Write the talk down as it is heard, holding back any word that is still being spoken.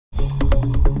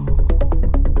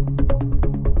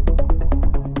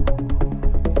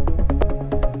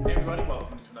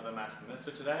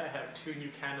2 new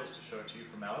candles to show to you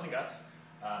from Malin Goetz.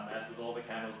 As with all the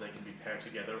candles, they can be paired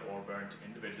together or burnt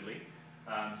individually.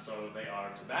 So they are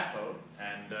tobacco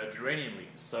and geranium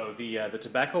leaves. So the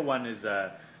tobacco one is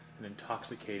an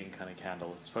intoxicating kind of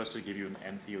candle. It's supposed to give you an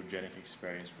entheogenic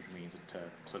experience, which means it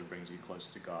sort of brings you close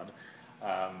to God.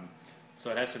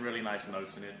 So it has some really nice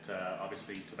notes in it.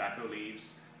 Obviously, tobacco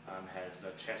leaves, has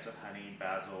chestnut honey,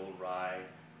 basil, rye,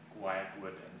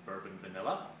 whitewood, and bourbon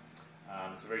vanilla.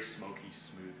 It's a very smoky,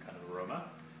 smooth kind of aroma.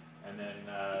 And then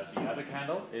the other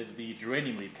candle is the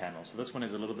geranium leaf candle. So this one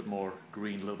is a little bit more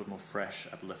green, a little bit more fresh,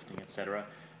 uplifting, etc.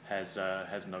 Has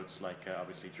notes like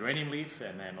obviously geranium leaf,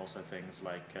 and then also things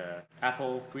like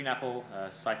apple, green apple,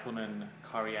 cyclamen,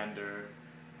 coriander,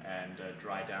 and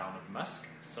dry down of musk.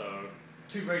 So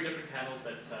 2 very different candles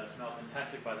that smell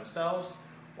fantastic by themselves,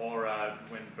 or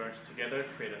when burnt together,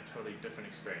 create a totally different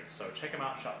experience. So check them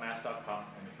out, shopmasc.com,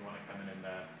 and if you want to come in and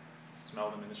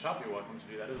smell them in the shop, you're welcome to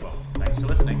do that as well. Thanks for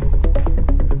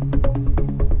listening.